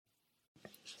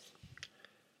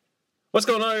What's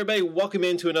going on, everybody? Welcome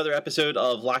into another episode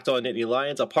of Locked On Nittany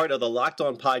Lions, a part of the Locked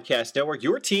On Podcast Network,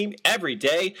 your team every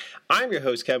day. I'm your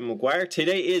host, Kevin McGuire.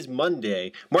 Today is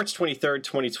Monday, March 23rd,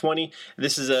 2020.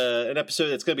 This is an episode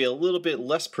that's going to be a little bit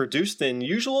less produced than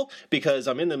usual because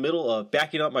I'm in the middle of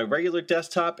backing up my regular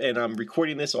desktop and I'm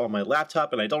recording this on my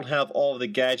laptop and I don't have all of the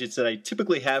gadgets that I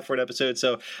typically have for an episode,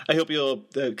 so I hope you'll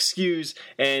excuse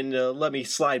and let me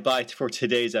slide by for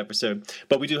today's episode.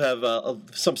 But we do have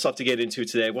some stuff to get into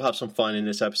today. We'll have some fun in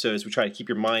this episode as we try to keep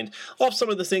your mind off some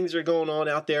of the things that are going on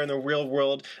out there in the real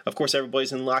world. Of course,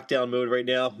 everybody's in lockdown mode right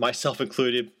now, myself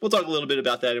included. We'll talk a little bit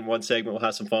about that in one segment. We'll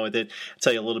have some fun with it. I'll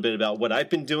tell you a little bit about what I've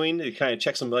been doing to kind of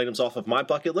check some items off of my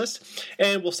bucket list.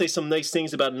 And we'll say some nice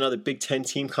things about another Big Ten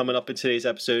team coming up in today's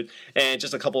episode. And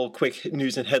just a couple of quick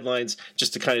news and headlines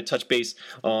just to kind of touch base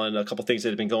on a couple things that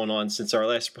have been going on since our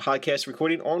last podcast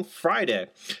recording on Friday.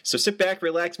 So sit back,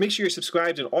 relax. Make sure you're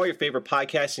subscribed in all your favorite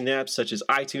podcasting apps such as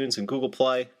iTunes and Google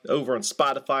Play, over on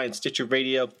Spotify and Stitcher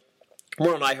Radio.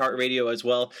 We're on iHeartRadio as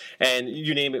well, and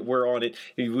you name it, we're on it.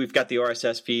 We've got the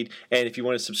RSS feed, and if you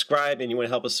want to subscribe and you want to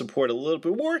help us support a little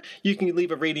bit more, you can leave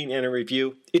a rating and a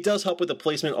review. It does help with the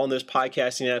placement on those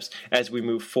podcasting apps as we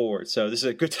move forward. So this is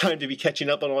a good time to be catching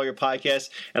up on all your podcasts,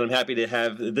 and I'm happy to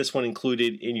have this one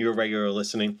included in your regular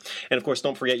listening. And of course,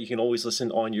 don't forget you can always listen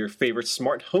on your favorite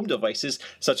smart home devices,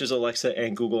 such as Alexa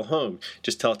and Google Home.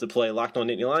 Just tell it to play Locked On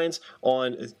Nittany Lions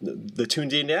on the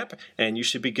Tuned In app, and you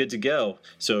should be good to go.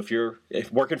 So if you're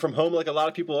working from home like a lot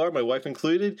of people are, my wife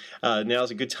included,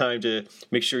 now's a good time to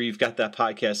make sure you've got that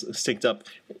podcast synced up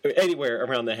anywhere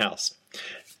around the house.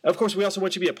 Of course, we also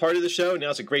want you to be a part of the show.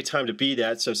 Now's a great time to be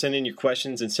that. So send in your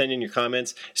questions and send in your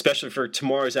comments, especially for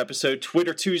tomorrow's episode,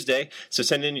 Twitter Tuesday. So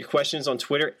send in your questions on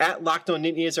Twitter at Locked On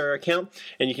Nittany is our account.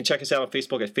 And you can check us out on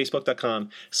Facebook at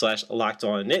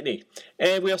facebook.com/LockedOnNittany.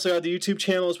 And we also have the YouTube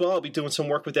channel as well. I'll be doing some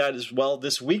work with that as well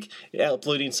this week,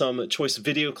 uploading some choice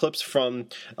video clips from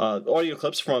audio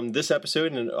clips from this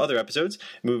episode and other episodes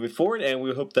moving forward. And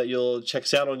we hope that you'll check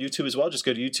us out on YouTube as well. Just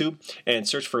go to YouTube and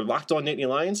search for Locked On Nittany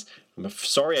Lions. I'm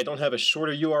sorry I don't have a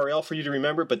shorter URL for you to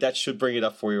remember, but that should bring it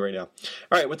up for you right now.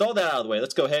 All right, with all that out of the way,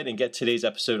 let's go ahead and get today's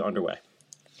episode underway.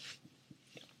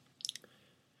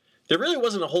 There really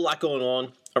wasn't a whole lot going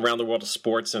on around the world of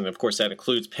sports, and of course that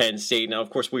includes Penn State. Now, of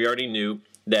course, we already knew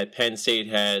that Penn State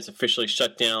has officially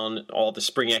shut down all the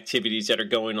spring activities that are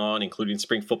going on, including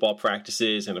spring football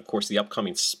practices and, of course, the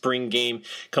upcoming spring game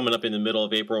coming up in the middle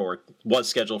of April, or was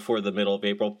scheduled for the middle of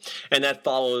April. And that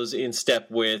follows in step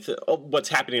with what's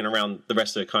happening around the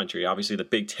rest of the country. Obviously, the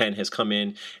Big Ten has come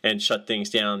in and shut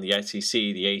things down. The SEC,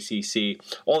 the ACC,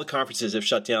 all the conferences have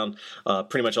shut down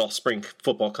pretty much all spring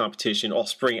football competition, all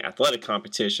spring athletic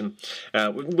competition,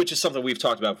 which is something we've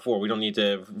talked about before. We don't need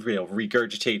to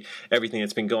regurgitate everything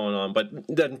that's been going on, but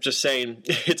I'm just saying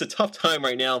it's a tough time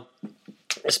right now,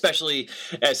 especially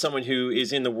as someone who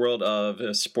is in the world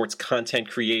of sports content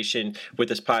creation with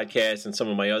this podcast and some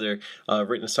of my other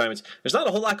written assignments. There's not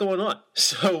a whole lot going on,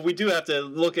 so we do have to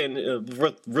look in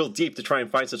real deep to try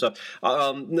and find some stuff.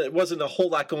 There wasn't a whole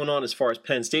lot going on as far as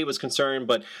Penn State was concerned,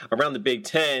 but around the Big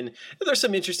Ten, there's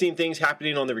some interesting things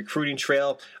happening on the recruiting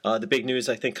trail. The big news,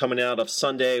 I think, coming out of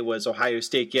Sunday was Ohio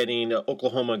State getting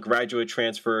Oklahoma graduate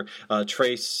transfer Trey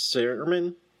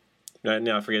Sermon.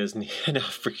 Now I forget his name.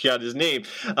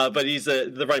 But he's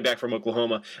the running back from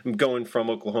Oklahoma. I'm going from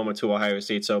Oklahoma to Ohio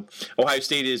State. So Ohio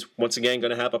State is once again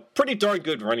going to have a pretty darn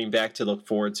good running back to look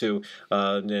forward to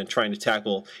trying to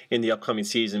tackle in the upcoming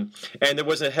season. And there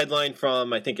was a headline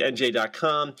from, I think,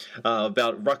 NJ.com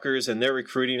about Rutgers and their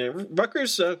recruiting. And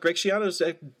Rutgers, Greg Schiano's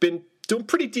been doing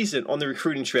pretty decent on the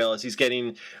recruiting trail as he's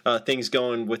getting things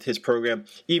going with his program.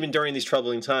 Even during these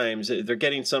troubling times, they're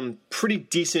getting some pretty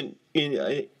decent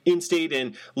in-state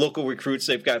and local recruits.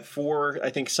 They've got 4, I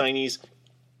think, signees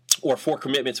or 4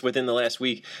 commitments within the last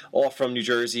week, all from New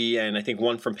Jersey, and I think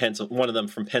one of them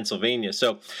from Pennsylvania.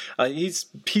 So he's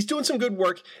doing some good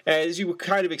work, as you would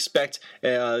kind of expect.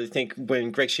 I think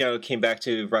when Greg Schiano came back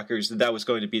to Rutgers, that was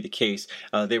going to be the case.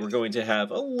 They were going to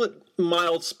have a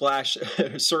mild splash,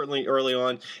 certainly early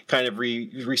on, kind of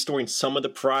restoring some of the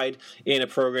pride in a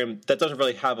program that doesn't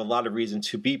really have a lot of reason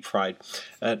to be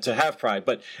to have pride.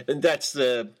 But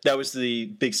that was the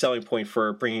big selling point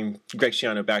for bringing Greg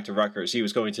Schiano back to Rutgers. He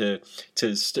was going to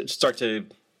start to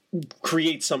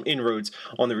create some inroads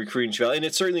on the recruiting trail, and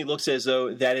it certainly looks as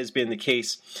though that has been the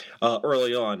case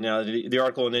early on. Now, the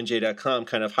article on NJ.com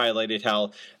kind of highlighted how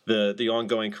the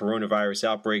ongoing coronavirus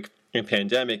outbreak and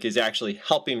pandemic is actually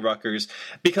helping Rutgers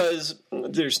because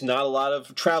there's not a lot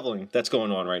of traveling that's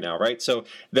going on right now, right? So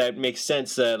that makes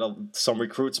sense that some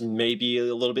recruits may be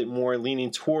a little bit more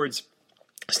leaning towards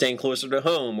staying closer to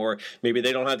home, or maybe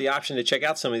they don't have the option to check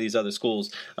out some of these other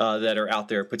schools that are out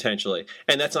there potentially.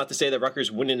 And that's not to say that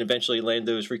Rutgers wouldn't eventually land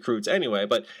those recruits anyway,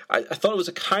 but I thought it was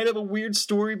a kind of a weird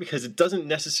story because it doesn't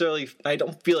necessarily, I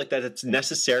don't feel like that it's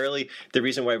necessarily the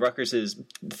reason why Rutgers is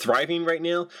thriving right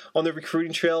now on the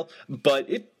recruiting trail, but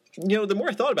the more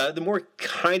I thought about it, the more it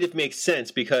kind of makes sense,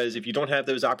 because if you don't have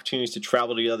those opportunities to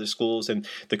travel to the other schools and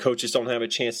the coaches don't have a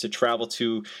chance to travel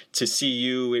to see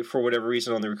you for whatever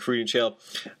reason on the recruiting trail,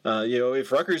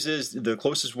 if Rutgers is the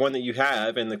closest one that you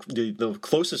have and the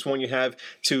closest one you have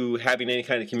to having any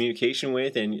kind of communication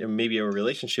with and maybe a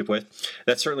relationship with,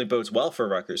 that certainly bodes well for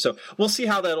Rutgers. So we'll see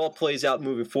how that all plays out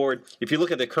moving forward. If you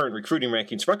look at the current recruiting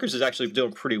rankings, Rutgers is actually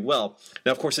doing pretty well.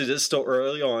 Now, of course, it is still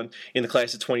early on in the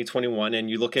class of 2021, and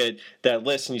you look at that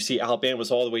list and you see Alabama's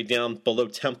all the way down below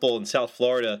Temple and South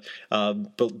Florida,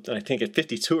 but I think at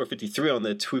 52 or 53 on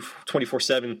the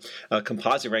 24/7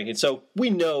 composite ranking. So we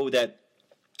know that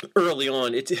early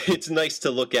on, it's nice to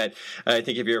look at. I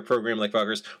think if you're a program like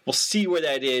Rutgers, we'll see where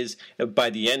that is by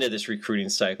the end of this recruiting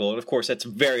cycle. And of course, that's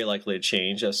very likely to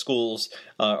change. Schools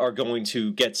are going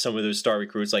to get some of those star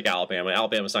recruits like Alabama.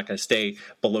 Alabama's not going to stay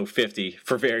below 50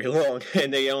 for very long,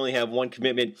 and they only have one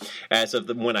commitment as of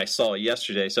when I saw it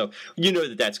yesterday. So you know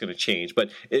that that's going to change.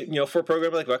 But for a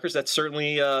program like Rutgers, that's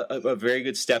certainly a very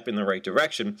good step in the right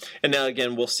direction. And now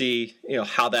again, we'll see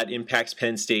how that impacts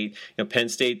Penn State. Penn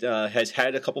State has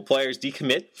had a couple players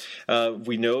decommit,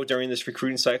 we know, during this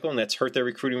recruiting cycle, and that's hurt their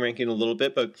recruiting ranking a little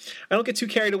bit. But I don't get too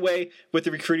carried away with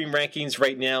the recruiting rankings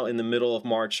right now in the middle of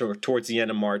March or towards the end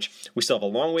of March. We still have a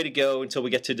long way to go until we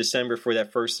get to December for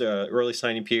that first early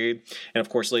signing period, and of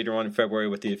course later on in February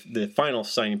with the final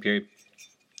signing period.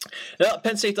 Now,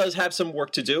 Penn State does have some work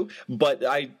to do, but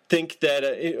I think that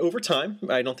over time,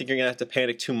 I don't think you're going to have to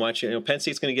panic too much. Penn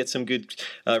State's going to get some good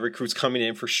recruits coming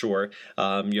in for sure.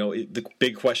 The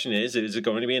big question is it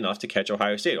going to be enough to catch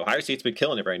Ohio State? Ohio State's been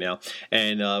killing it right now,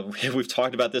 and we've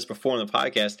talked about this before on the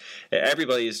podcast.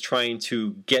 Everybody is trying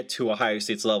to get to Ohio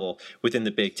State's level within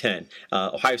the Big Ten.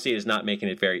 Ohio State is not making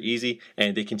it very easy,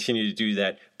 and they continue to do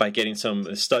that by getting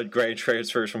some stud grad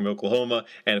transfers from Oklahoma,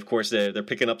 and of course they're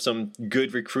picking up some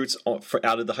good recruits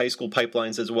out of the high school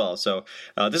pipelines as well. So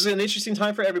this is an interesting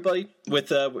time for everybody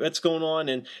with what's going on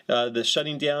and the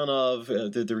shutting down of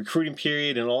the recruiting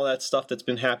period and all that stuff that's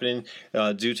been happening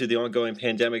due to the ongoing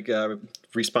pandemic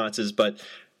responses. But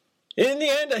in the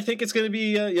end, I think it's going to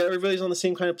be everybody's on the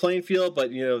same kind of playing field, but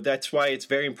that's why it's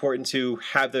very important to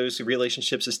have those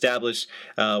relationships established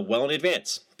well in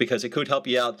advance, because it could help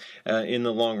you out in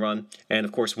the long run. And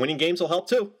of course, winning games will help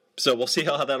too. So we'll see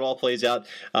how that all plays out.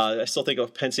 I still think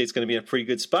Penn State's going to be in a pretty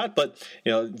good spot, but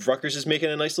Rutgers is making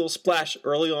a nice little splash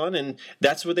early on, and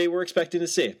that's what they were expecting to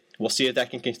see. We'll see if that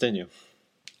can continue.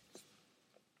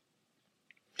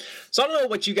 So I don't know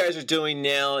what you guys are doing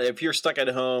now. If you're stuck at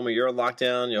home or you're on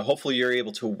lockdown, hopefully you're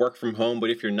able to work from home. But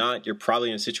if you're not, you're probably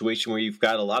in a situation where you've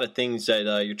got a lot of things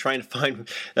that you're trying to find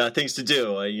things to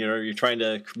do. You're trying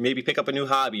to maybe pick up a new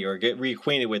hobby or get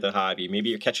reacquainted with a hobby. Maybe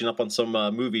you're catching up on some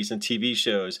movies and TV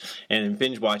shows and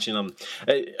binge watching them.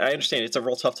 I understand it's a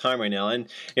real tough time right now. And,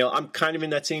 I'm kind of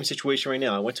in that same situation right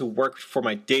now. I went to work for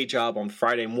my day job on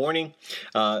Friday morning.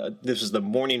 This was the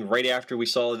morning right after we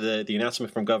saw the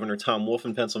announcement from Governor Tom Wolf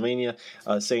in Pennsylvania,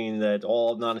 saying that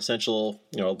all non-essential,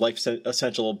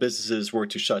 life-essential businesses were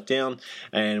to shut down,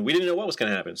 and we didn't know what was going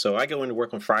to happen. So I go into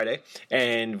work on Friday,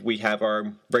 and we have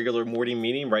our regular morning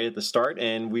meeting right at the start,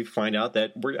 and we find out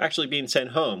that we're actually being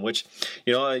sent home, which,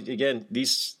 again,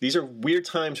 these are weird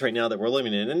times right now that we're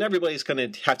living in, and everybody's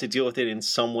going to have to deal with it in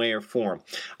some way or form.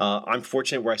 I'm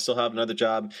fortunate where I still have another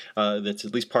job that's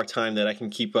at least part-time that I can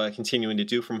keep continuing to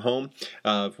do from home,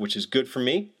 which is good for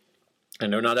me. I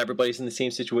know not everybody's in the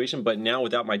same situation, but now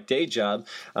without my day job,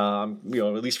 at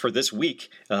least for this week,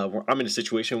 I'm in a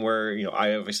situation where,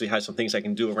 I obviously have some things I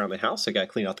can do around the house. I got to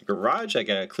clean out the garage. I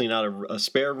got to clean out a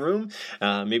spare room,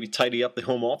 maybe tidy up the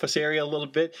home office area a little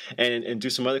bit and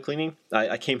do some other cleaning.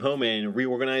 I came home and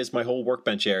reorganized my whole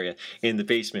workbench area in the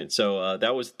basement. So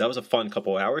that was a fun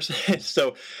couple of hours.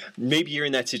 So maybe you're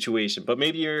in that situation, but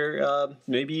maybe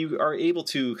you are able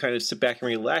to kind of sit back and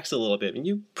relax a little bit, and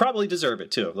you probably deserve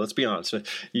it too. Let's be honest. So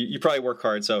you probably work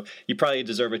hard, so you probably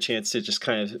deserve a chance to just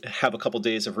kind of have a couple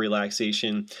days of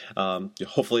relaxation.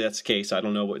 Hopefully that's the case. I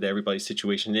don't know what everybody's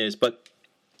situation is, but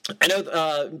I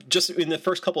know just in the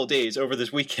first couple of days over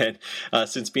this weekend,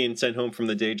 since being sent home from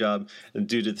the day job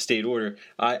due to the state order,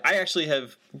 I actually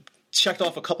have checked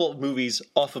off a couple of movies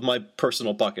off of my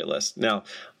personal bucket list. Now,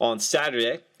 on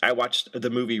Saturday, I watched the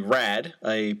movie Rad,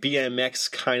 a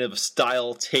BMX kind of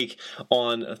style take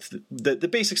on the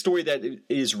basic story that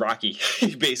is Rocky,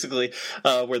 basically,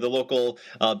 where the local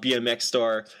BMX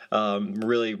star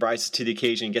really rises to the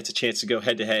occasion and gets a chance to go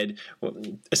head-to-head,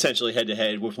 essentially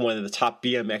head-to-head with one of the top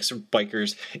BMX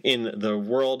bikers in the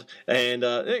world. And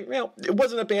it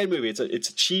wasn't a bad movie. It's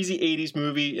a cheesy 80s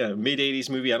movie, mid-80s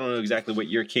movie. I don't know exactly what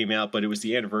year it came out, but it was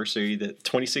the anniversary, the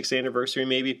 26th anniversary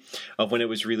maybe, of when it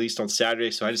was released on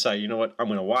Saturday. So I decided, you know what, I'm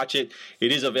going to watch it.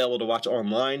 It is available to watch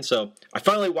online. So I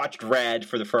finally watched Rad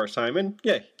for the first time, and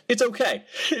yeah, it's okay.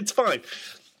 It's fine.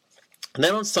 And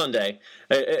then on Sunday,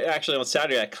 actually on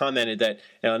Saturday, I commented that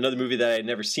another movie that I had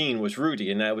never seen was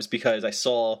Rudy, and that was because I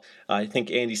saw, I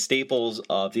think Andy Staples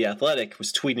of The Athletic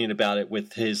was tweeting about it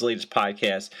with his latest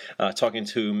podcast, talking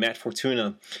to Matt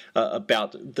Fortuna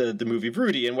about the movie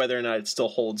Rudy and whether or not it still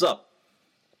holds up.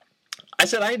 I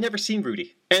said I had never seen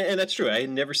Rudy, and that's true. I had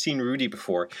never seen Rudy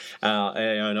before.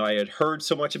 And I had heard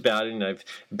so much about it, and I've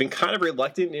been kind of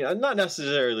reluctant. Not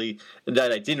necessarily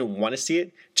that I didn't want to see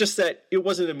it, just that it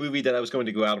wasn't a movie that I was going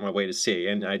to go out of my way to see,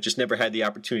 and I just never had the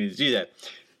opportunity to do that.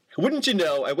 Wouldn't you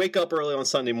know, I wake up early on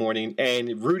Sunday morning,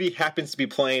 and Rudy happens to be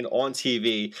playing on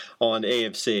TV on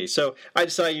AMC. So I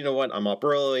decided, you know what, I'm up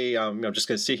early. I'm just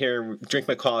going to sit here and drink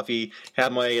my coffee,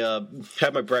 have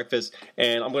my breakfast,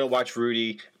 and I'm going to watch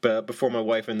Rudy before my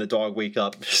wife and the dog wake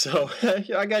up. So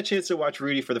I got a chance to watch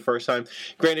Rudy for the first time.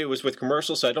 Granted, it was with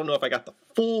commercials, so I don't know if I got the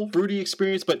full Rudy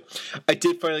experience, but I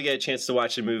did finally get a chance to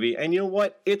watch the movie. And you know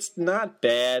what? It's not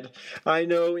bad. I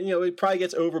know, it probably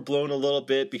gets overblown a little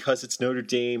bit because it's Notre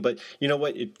Dame, but you know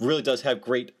what? It really does have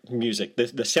great music. The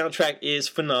soundtrack is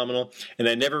phenomenal, and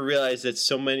I never realized that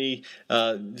so much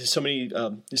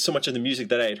of the music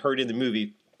that I had heard in the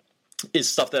movie is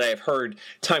stuff that I have heard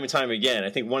time and time again.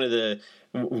 I think one of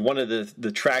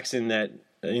the tracks in that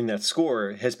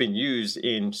score has been used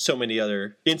in so many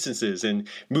other instances in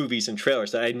movies and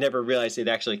trailers that I never realized it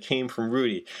actually came from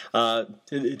Rudy.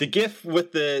 The GIF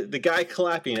with the guy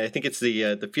clapping, I think it's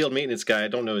the field maintenance guy, I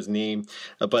don't know his name,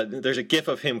 but there's a GIF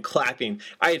of him clapping.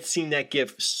 I had seen that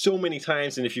GIF so many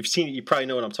times, and if you've seen it, you probably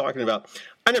know what I'm talking about.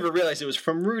 I never realized it was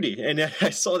from Rudy, and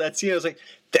I saw that scene, I was like,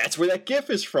 that's where that GIF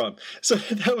is from. So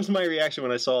that was my reaction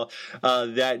when I saw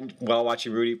that while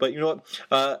watching Rudy. But you know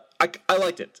what? I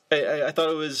liked it. I thought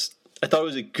it was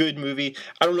a good movie.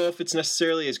 I don't know if it's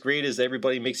necessarily as great as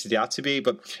everybody makes it out to be,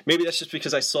 but maybe that's just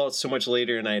because I saw it so much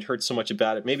later and I had heard so much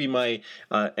about it. Maybe my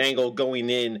angle going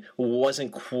in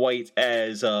wasn't quite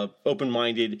as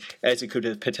open-minded as it could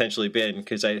have potentially been,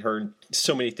 because I had heard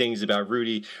so many things about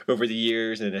Rudy over the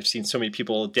years, and I've seen so many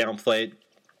people downplay it.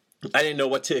 I didn't know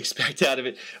what to expect out of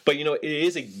it, but it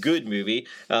is a good movie.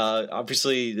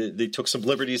 Obviously, they took some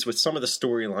liberties with some of the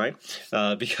storyline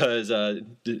because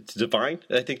Devine,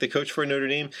 I think the coach for Notre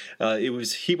Dame,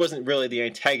 he wasn't really the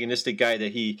antagonistic guy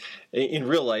that he in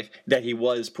real life that he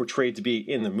was portrayed to be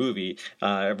in the movie.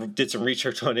 I did some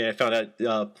research on it. I found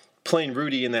out playing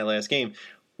Rudy in that last game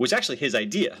was actually his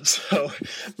idea. So,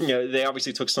 they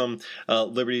obviously took some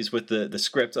liberties with the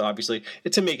script, obviously,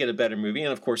 to make it a better movie.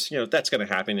 And of course, that's going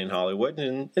to happen in Hollywood,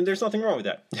 and there's nothing wrong with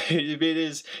that. It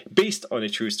is based on a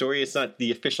true story. It's not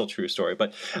the official true story,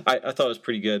 but I thought it was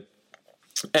pretty good.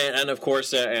 And of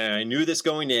course, I knew this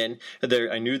going in.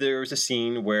 I knew there was a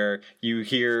scene where you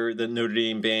hear the Notre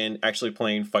Dame band actually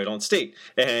playing "Fight on State,"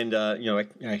 and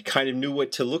I kind of knew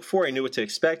what to look for. I knew what to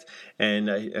expect,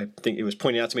 and I think it was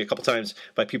pointed out to me a couple times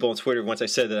by people on Twitter once I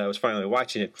said that I was finally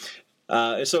watching it.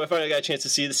 So I finally got a chance to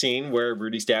see the scene where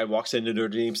Rudy's dad walks into Notre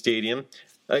Dame Stadium.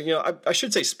 I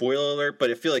should say spoiler alert, but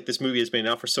I feel like this movie has been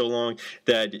out for so long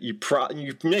that you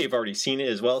may have already seen it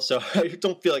as well, so I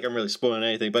don't feel like I'm really spoiling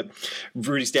anything. But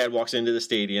Rudy's dad walks into the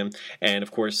stadium, and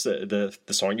of course the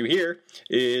song you hear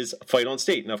is "Fight on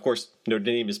State." Now, of course, Notre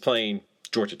Dame is playing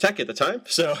Georgia Tech at the time,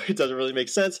 so it doesn't really make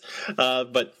sense.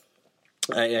 But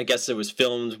I guess it was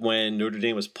filmed when Notre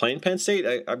Dame was playing Penn State.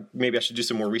 Maybe I should do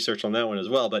some more research on that one as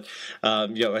well. But I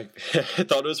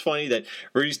thought it was funny that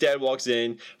Rudy's dad walks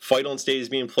in, "Fight on State" is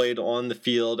being played on the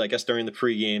field, I guess during the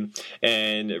pregame,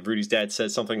 and Rudy's dad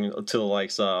said something to the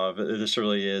likes of, "This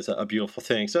really is a beautiful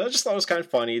thing." So I just thought it was kind of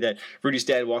funny that Rudy's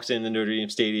dad walks in the Notre Dame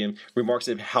Stadium, remarks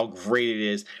at how great it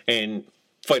is, and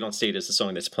 "Fight on State" is the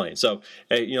song that's playing. So,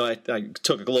 I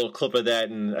took a little clip of that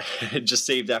and just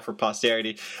saved that for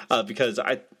posterity because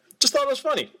I just thought it was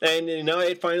funny. And now I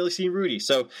had finally seen Rudy.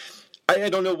 So, I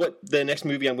don't know what the next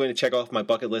movie I'm going to check off my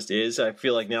bucket list is. I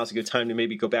feel like now's a good time to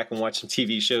maybe go back and watch some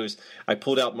TV shows. I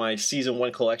pulled out my season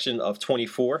 1 collection of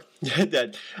 24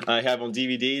 that I have on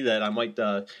DVD that I might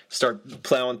start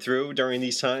plowing through during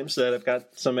these times so that I've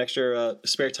got some extra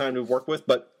spare time to work with.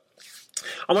 But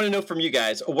I want to know from you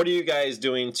guys, what are you guys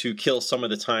doing to kill some of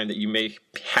the time that you may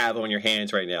have on your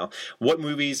hands right now? What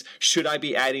movies should I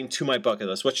be adding to my bucket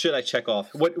list? What should I check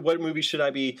off? What movies should I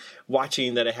be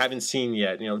watching that I haven't seen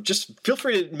yet? Just feel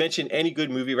free to mention any good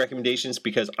movie recommendations,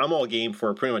 because I'm all game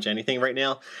for pretty much anything right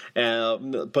now.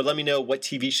 But let me know what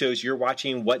TV shows you're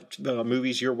watching, what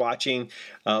movies you're watching.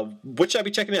 What should I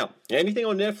be checking out? Anything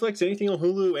on Netflix, anything on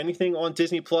Hulu, anything on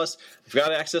Disney Plus? I've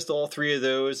got access to all three of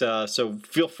those, so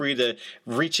feel free to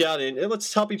reach out and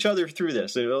let's help each other through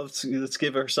this. Let's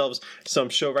give ourselves some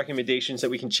show recommendations that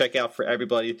we can check out for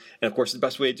everybody. And of course, the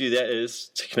best way to do that is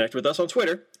to connect with us on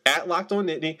Twitter at Locked On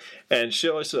Nittany and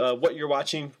show us what you're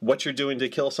watching, what you're doing to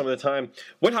kill some of the time,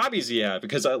 what hobbies do you have.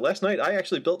 Because last night I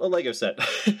actually built a Lego set.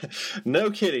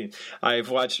 No kidding. I've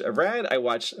watched Rad, I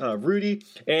watched Rudy,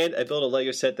 and I built a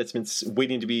Lego set that's been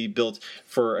waiting to be built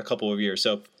for a couple of years.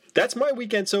 So that's my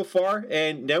weekend so far,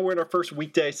 and now we're in our first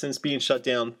weekday since being shut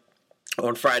down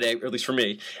on Friday, or at least for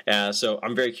me. So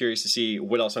I'm very curious to see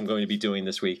what else I'm going to be doing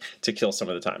this week to kill some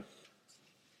of the time.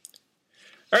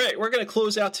 All right, we're going to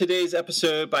close out today's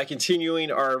episode by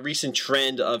continuing our recent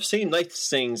trend of saying nice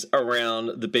things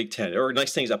around the Big Ten, or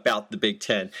nice things about the Big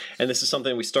Ten. And this is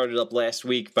something we started up last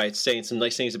week by saying some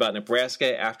nice things about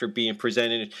Nebraska after being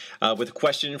presented with a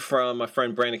question from my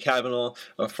friend Brandon Kavanaugh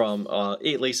from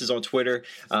 8 Laces on Twitter.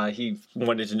 He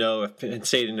wanted to know if Penn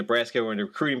State and Nebraska were in a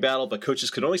recruiting battle, but coaches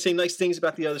could only say nice things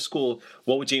about the other school.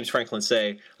 What would James Franklin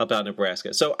say about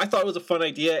Nebraska? So I thought it was a fun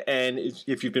idea, and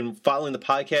if you've been following the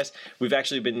podcast, we've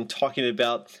actually been talking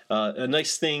about a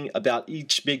nice thing about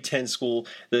each Big Ten school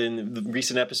in the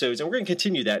recent episodes, and we're going to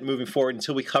continue that moving forward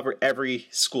until we cover every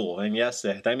school. And yes,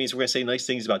 that means we're going to say nice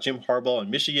things about Jim Harbaugh and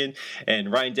Michigan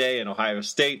and Ryan Day and Ohio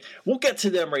State. We'll get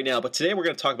to them right now, but today we're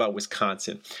going to talk about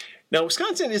Wisconsin. Now,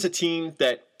 Wisconsin is a team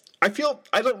that I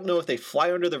don't know if they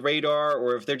fly under the radar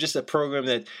or if they're just a program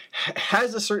that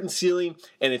has a certain ceiling,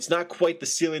 and it's not quite the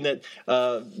ceiling that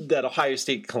Ohio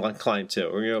State climbed to,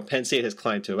 or Penn State has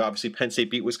climbed to. Obviously, Penn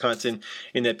State beat Wisconsin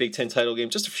in that Big Ten title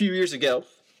game just a few years ago.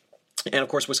 And, of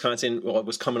course, Wisconsin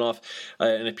was coming off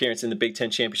an appearance in the Big Ten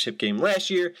championship game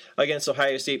last year against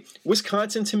Ohio State.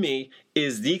 Wisconsin, to me,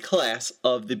 is the class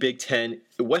of the Big Ten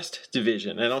West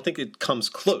Division. And I don't think it comes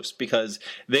close, because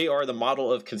they are the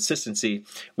model of consistency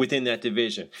within that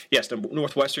division. Yes,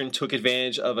 Northwestern took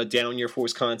advantage of a down year for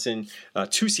Wisconsin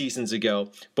 2 seasons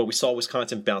ago, but we saw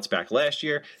Wisconsin bounce back last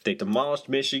year. They demolished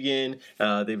Michigan.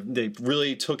 They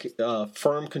really took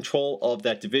firm control of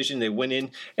that division. They went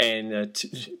in and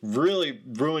really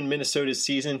ruined Minnesota's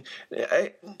season.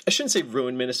 I shouldn't say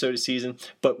ruined Minnesota's season,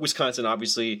 but Wisconsin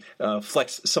obviously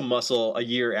flexed some muscle a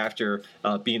year after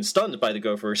being stunned by the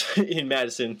Gophers in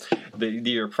Madison the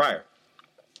year prior.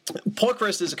 Paul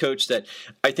Chryst is a coach that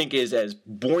I think is as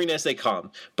boring as they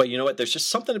come. But you know what? There's just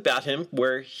something about him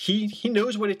where he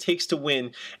knows what it takes to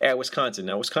win at Wisconsin.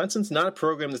 Now, Wisconsin's not a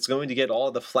program that's going to get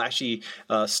all the flashy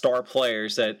star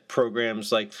players that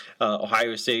programs like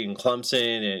Ohio State and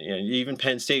Clemson and even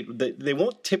Penn State, they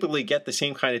won't typically get the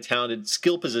same kind of talented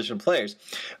skill position players.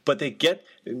 But they get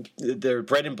their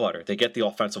bread and butter. They get the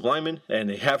offensive linemen, and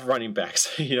they have running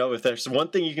backs. If there's one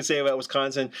thing you can say about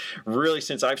Wisconsin, really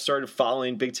since I've started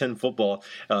following Big Ten football,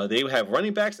 they have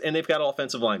running backs and they've got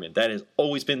offensive linemen. That has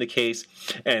always been the case,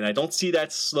 and I don't see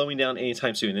that slowing down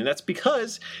anytime soon. And that's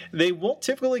because they won't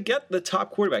typically get the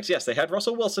top quarterbacks. Yes, they had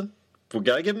Russell Wilson. We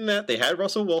got to give them that. They had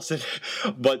Russell Wilson.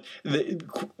 But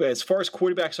as far as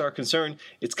quarterbacks are concerned,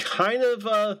 it's kind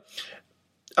of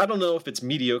I don't know if it's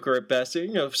mediocre at best.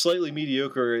 Slightly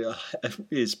mediocre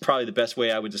is probably the best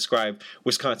way I would describe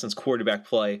Wisconsin's quarterback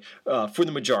play for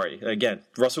the majority. Again,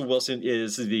 Russell Wilson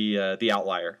is the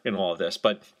outlier in all of this,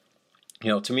 but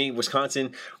to me,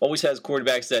 Wisconsin always has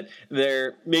quarterbacks that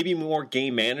they're maybe more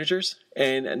game managers.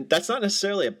 And that's not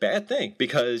necessarily a bad thing,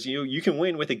 because you can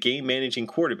win with a game managing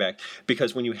quarterback,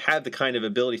 because when you have the kind of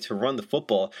ability to run the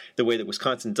football the way that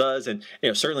Wisconsin does, and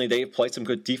certainly they've played some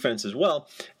good defense as well,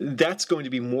 that's going to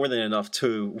be more than enough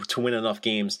to win enough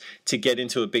games to get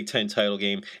into a Big Ten title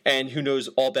game. And who knows,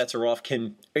 all bets are off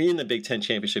in the Big Ten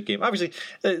championship game. Obviously,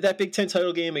 that Big Ten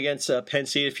title game against Penn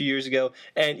State a few years ago,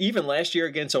 and even last year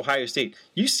against Ohio State,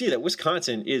 you see that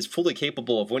Wisconsin is fully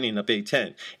capable of winning a Big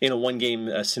Ten in a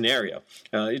one-game scenario.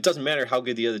 It doesn't matter how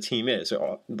good the other team is.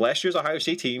 Last year's Ohio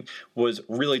State team was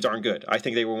really darn good. I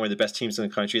think they were one of the best teams in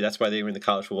the country. That's why they were in the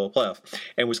college football playoff.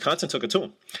 And Wisconsin took it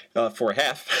to them for a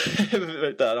half.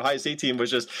 The Ohio State team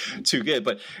was just too good.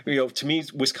 But to me,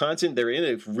 Wisconsin, they're in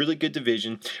a really good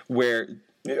division where,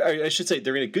 I should say,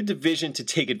 they're in a good division to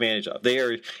take advantage of. They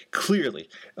are clearly,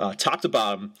 top to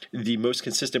bottom, the most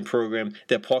consistent program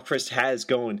that Paul Chryst has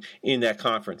going in that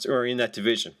conference or in that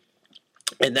division.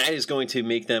 And that is going to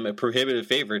make them a prohibitive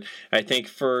favorite, I think,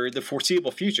 for the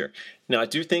foreseeable future. Now, I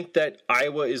do think that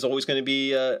Iowa is always going to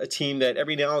be a team that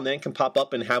every now and then can pop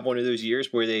up and have one of those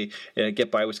years where they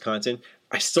get by Wisconsin.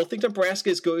 I still think Nebraska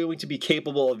is going to be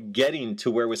capable of getting to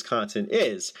where Wisconsin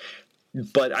is.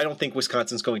 But I don't think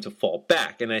Wisconsin's going to fall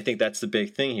back, and I think that's the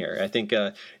big thing here. I think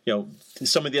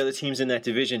some of the other teams in that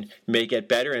division may get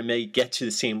better and may get to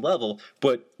the same level,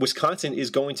 but Wisconsin is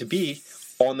going to be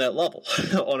on that level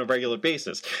on a regular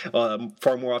basis,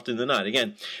 far more often than not.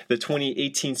 Again, the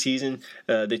 2018 season,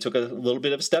 they took a little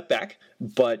bit of a step back,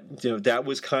 but that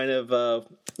was kind of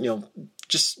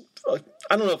just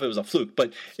I don't know if it was a fluke,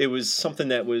 but it was something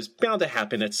that was bound to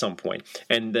happen at some point.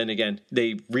 And then again,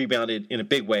 they rebounded in a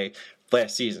big way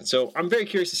last season. So I'm very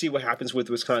curious to see what happens with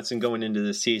Wisconsin going into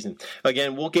this season.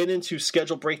 Again, we'll get into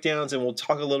schedule breakdowns and we'll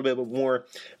talk a little bit more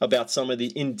about some of the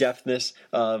in-depthness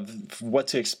of what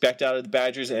to expect out of the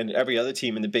Badgers and every other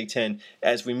team in the Big Ten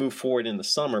as we move forward in the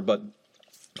summer. But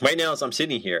right now, as I'm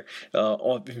sitting here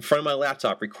in front of my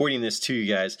laptop recording this to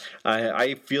you guys,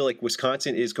 I feel like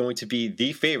Wisconsin is going to be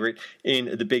the favorite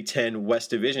in the Big Ten West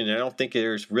Division, and I don't think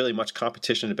there's really much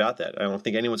competition about that. I don't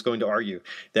think anyone's going to argue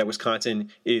that Wisconsin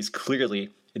is clearly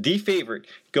the favorite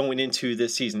going into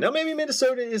this season. Now, maybe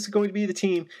Minnesota is going to be the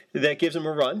team that gives them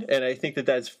a run, and I think that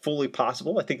that's fully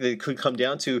possible. I think that it could come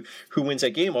down to who wins that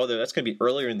game, although that's going to be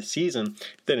earlier in the season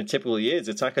than it typically is.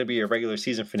 It's not going to be a regular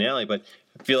season finale, but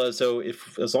I feel as though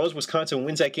as long as Wisconsin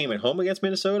wins that game at home against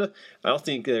Minnesota, I don't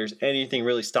think there's anything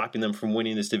really stopping them from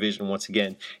winning this division once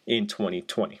again in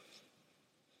 2020.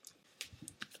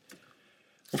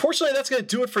 Unfortunately, that's going to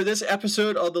do it for this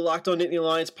episode of the Locked On Nittany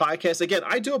Lions podcast. Again,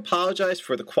 I do apologize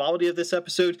for the quality of this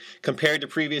episode compared to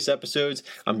previous episodes.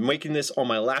 I'm making this on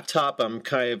my laptop. I'm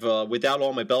kind of without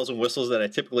all my bells and whistles that I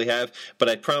typically have, but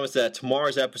I promise that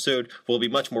tomorrow's episode will be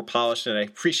much more polished, and I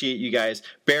appreciate you guys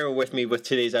bearing with me with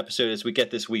today's episode as we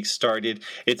get this week started.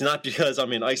 It's not because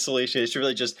I'm in isolation. It's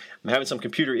really just I'm having some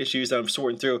computer issues that I'm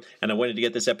sorting through, and I wanted to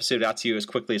get this episode out to you as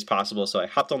quickly as possible, so I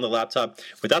hopped on the laptop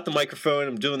without the microphone.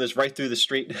 I'm doing this right through the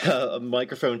street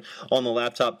microphone on the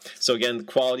laptop. So again, the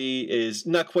quality is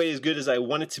not quite as good as I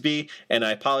want it to be, and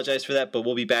I apologize for that, but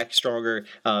we'll be back stronger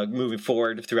moving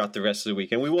forward throughout the rest of the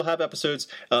week. And we will have episodes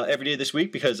every day this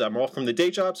week because I'm off from the day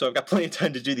job, so I've got plenty of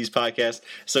time to do these podcasts,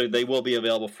 so they will be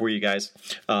available for you guys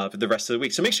for the rest of the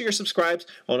week. So make sure you're subscribed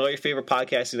on all your favorite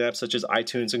podcasting apps such as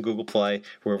iTunes and Google Play.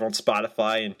 We're on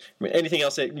Spotify and anything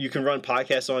else that you can run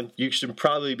podcasts on. You should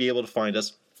probably be able to find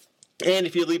us. And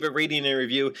if you leave a rating and a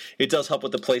review, it does help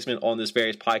with the placement on this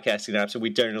various podcasting apps, and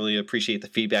we generally appreciate the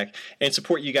feedback and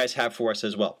support you guys have for us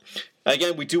as well.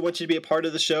 Again, we do want you to be a part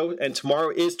of the show, and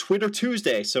tomorrow is Twitter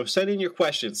Tuesday, so send in your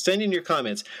questions, send in your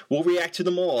comments. We'll react to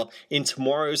them all in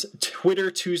tomorrow's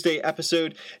Twitter Tuesday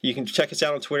episode. You can check us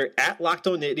out on Twitter at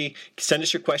LockedOnNittany. Send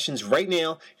us your questions right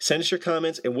now, send us your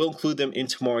comments, and we'll include them in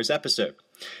tomorrow's episode.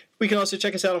 We can also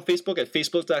check us out on Facebook at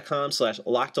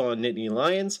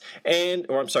facebook.com/LockedOnNittanyLions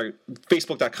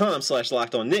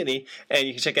facebook.com/LockedOnNittany, and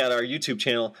you can check out our YouTube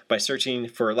channel by searching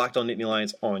for Locked On Nittany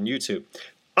Lions on YouTube.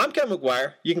 I'm Kevin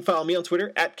McGuire. You can follow me on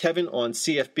Twitter at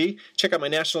KevinOnCFB. Check out my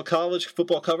national college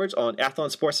football coverage on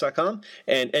athlonsports.com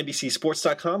and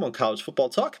NBCSports.com on College Football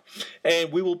Talk.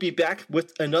 And we will be back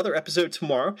with another episode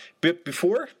tomorrow. But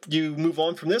before you move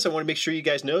on from this, I want to make sure you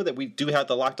guys know that we do have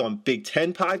the Locked On Big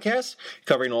Ten podcast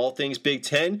covering all things Big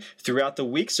Ten throughout the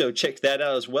week. So check that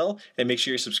out as well and make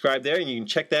sure you're subscribed there. And you can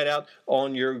check that out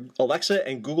on your Alexa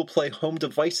and Google Play home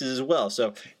devices as well.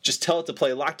 So just tell it to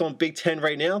play Locked On Big Ten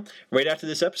right now, right after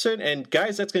this episode. And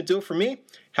guys, that's going to do it for me.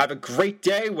 Have a great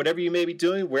day, whatever you may be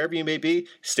doing, wherever you may be.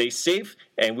 Stay safe,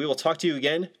 and we will talk to you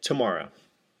again tomorrow.